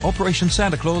Operation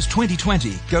Santa Claus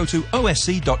 2020. Go to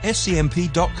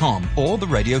osc.scmp.com or the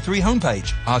Radio 3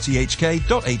 homepage,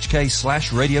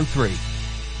 rthk.hk/Radio 3.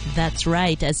 That's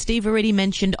right. As Steve already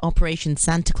mentioned, Operation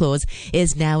Santa Claus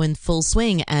is now in full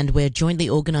swing, and we're jointly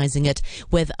organizing it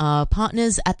with our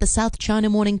partners at the South China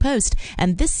Morning Post.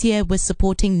 And this year, we're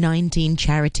supporting 19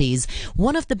 charities.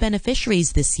 One of the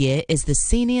beneficiaries this year is the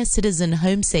Senior Citizen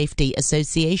Home Safety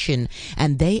Association,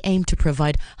 and they aim to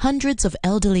provide hundreds of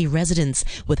elderly residents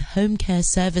with home care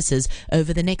services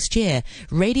over the next year.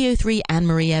 Radio 3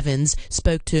 Anne-Marie Evans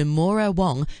spoke to Maura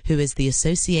Wong, who is the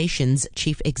association's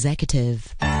chief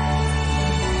executive.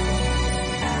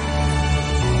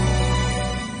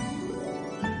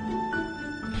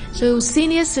 So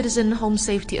Senior Citizen Home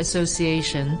Safety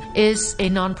Association is a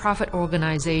non-profit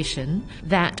organization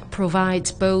that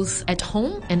provides both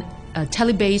at-home and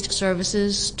tele-based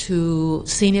services to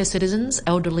senior citizens,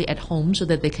 elderly at home, so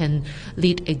that they can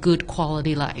lead a good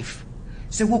quality life.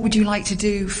 So what would you like to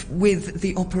do with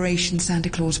the Operation Santa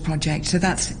Claus project? So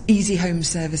that's Easy Home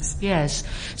Service. Yes.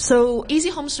 So Easy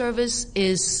Home Service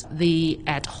is the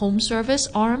at-home service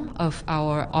arm of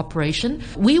our operation.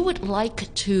 We would like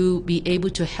to be able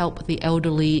to help the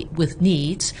elderly with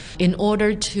needs in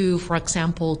order to, for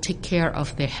example, take care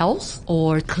of their health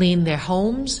or clean their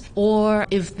homes, or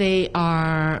if they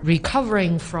are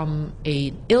recovering from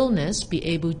an illness, be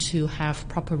able to have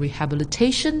proper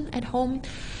rehabilitation at home.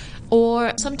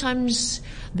 Or sometimes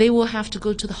they will have to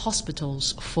go to the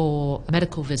hospitals for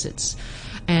medical visits,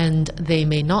 and they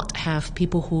may not have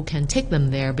people who can take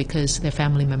them there because their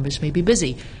family members may be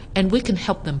busy. And we can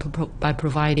help them by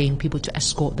providing people to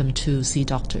escort them to see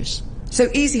doctors. So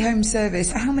Easy Home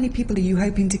Service, how many people are you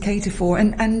hoping to cater for?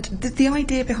 And the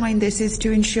idea behind this is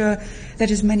to ensure that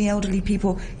as many elderly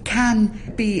people can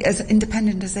be as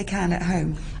independent as they can at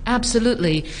home.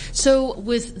 Absolutely. So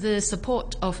with the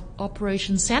support of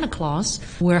Operation Santa Claus,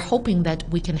 we're hoping that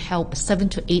we can help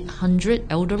 700 to 800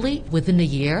 elderly within a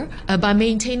year by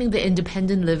maintaining their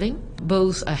independent living,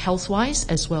 both health-wise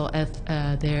as well as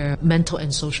their mental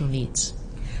and social needs.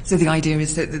 So the idea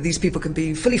is that these people can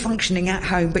be fully functioning at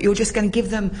home, but you're just going to give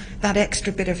them that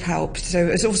extra bit of help. So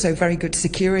it's also very good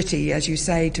security, as you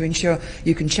say, to ensure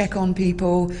you can check on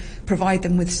people, provide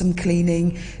them with some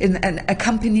cleaning, and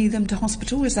accompany them to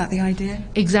hospital. Is that the idea?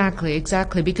 Exactly.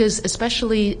 Because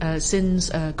especially since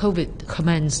COVID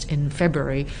commenced in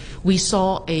February, we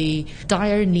saw a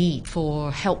dire need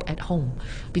for help at home.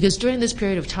 Because during this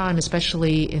period of time,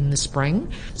 especially in the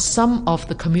spring, some of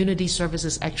the community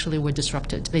services actually were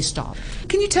disrupted. They stopped.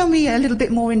 Can you tell me a little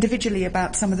bit more individually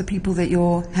about some of the people that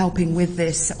you're helping with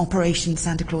this Operation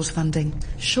Santa Claus funding?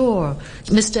 Sure.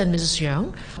 Mr. and Mrs.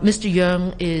 Young. Mr.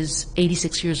 Young is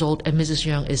 86 years old and Mrs.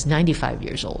 Young is 95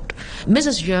 years old.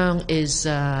 Mrs. Young is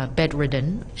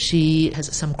bedridden. She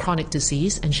has some chronic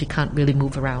disease and she can't really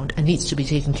move around and needs to be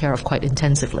taken care of quite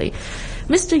intensively.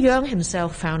 Mr. Young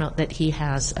himself found out that he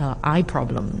has eye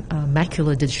problem,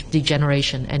 macular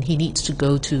degeneration, and he needs to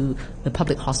go to the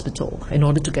public hospital in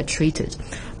order to get treated.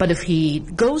 But if he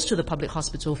goes to the public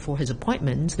hospital for his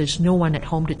appointment, there's no one at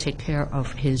home to take care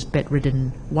of his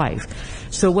bedridden wife.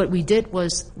 So what we did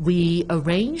was we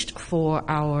arranged for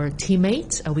our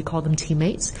teammates, we call them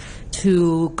teammates,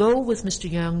 to go with Mr.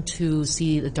 Young to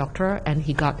see the doctor, and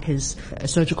he got his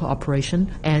surgical operation,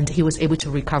 and he was able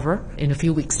to recover in a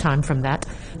few weeks' time from that.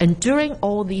 And during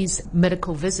all these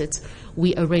medical visits,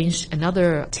 we arranged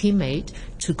another teammate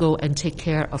to go and take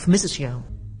care of Mrs. Young.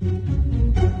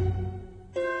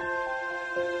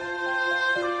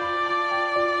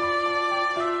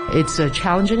 It's a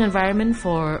challenging environment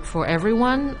for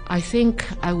everyone. I think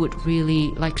I would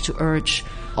really like to urge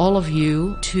all of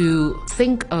you to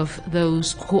think of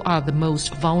those who are the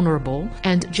most vulnerable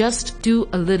and just do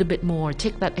a little bit more.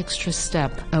 Take that extra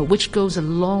step, which goes a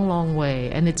long, long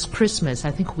way. And it's Christmas.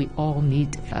 I think we all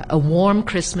need a warm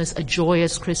Christmas, a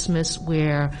joyous Christmas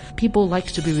where people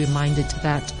like to be reminded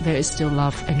that there is still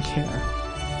love and care.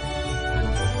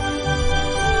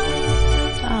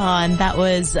 And that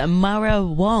was Maura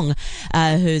Wong,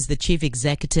 who's the chief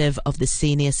executive of the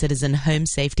Senior Citizen Home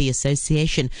Safety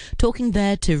Association, talking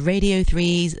there to Radio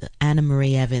 3's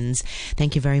Anne-Marie Evans.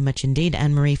 Thank you very much indeed,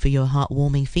 Anne-Marie, for your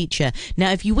heartwarming feature.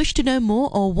 Now, if you wish to know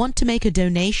more or want to make a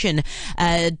donation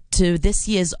to this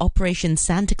year's Operation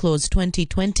Santa Claus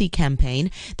 2020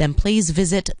 campaign, then please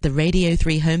visit the Radio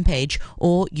 3 homepage,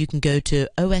 or you can go to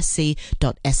osc.scmp.com.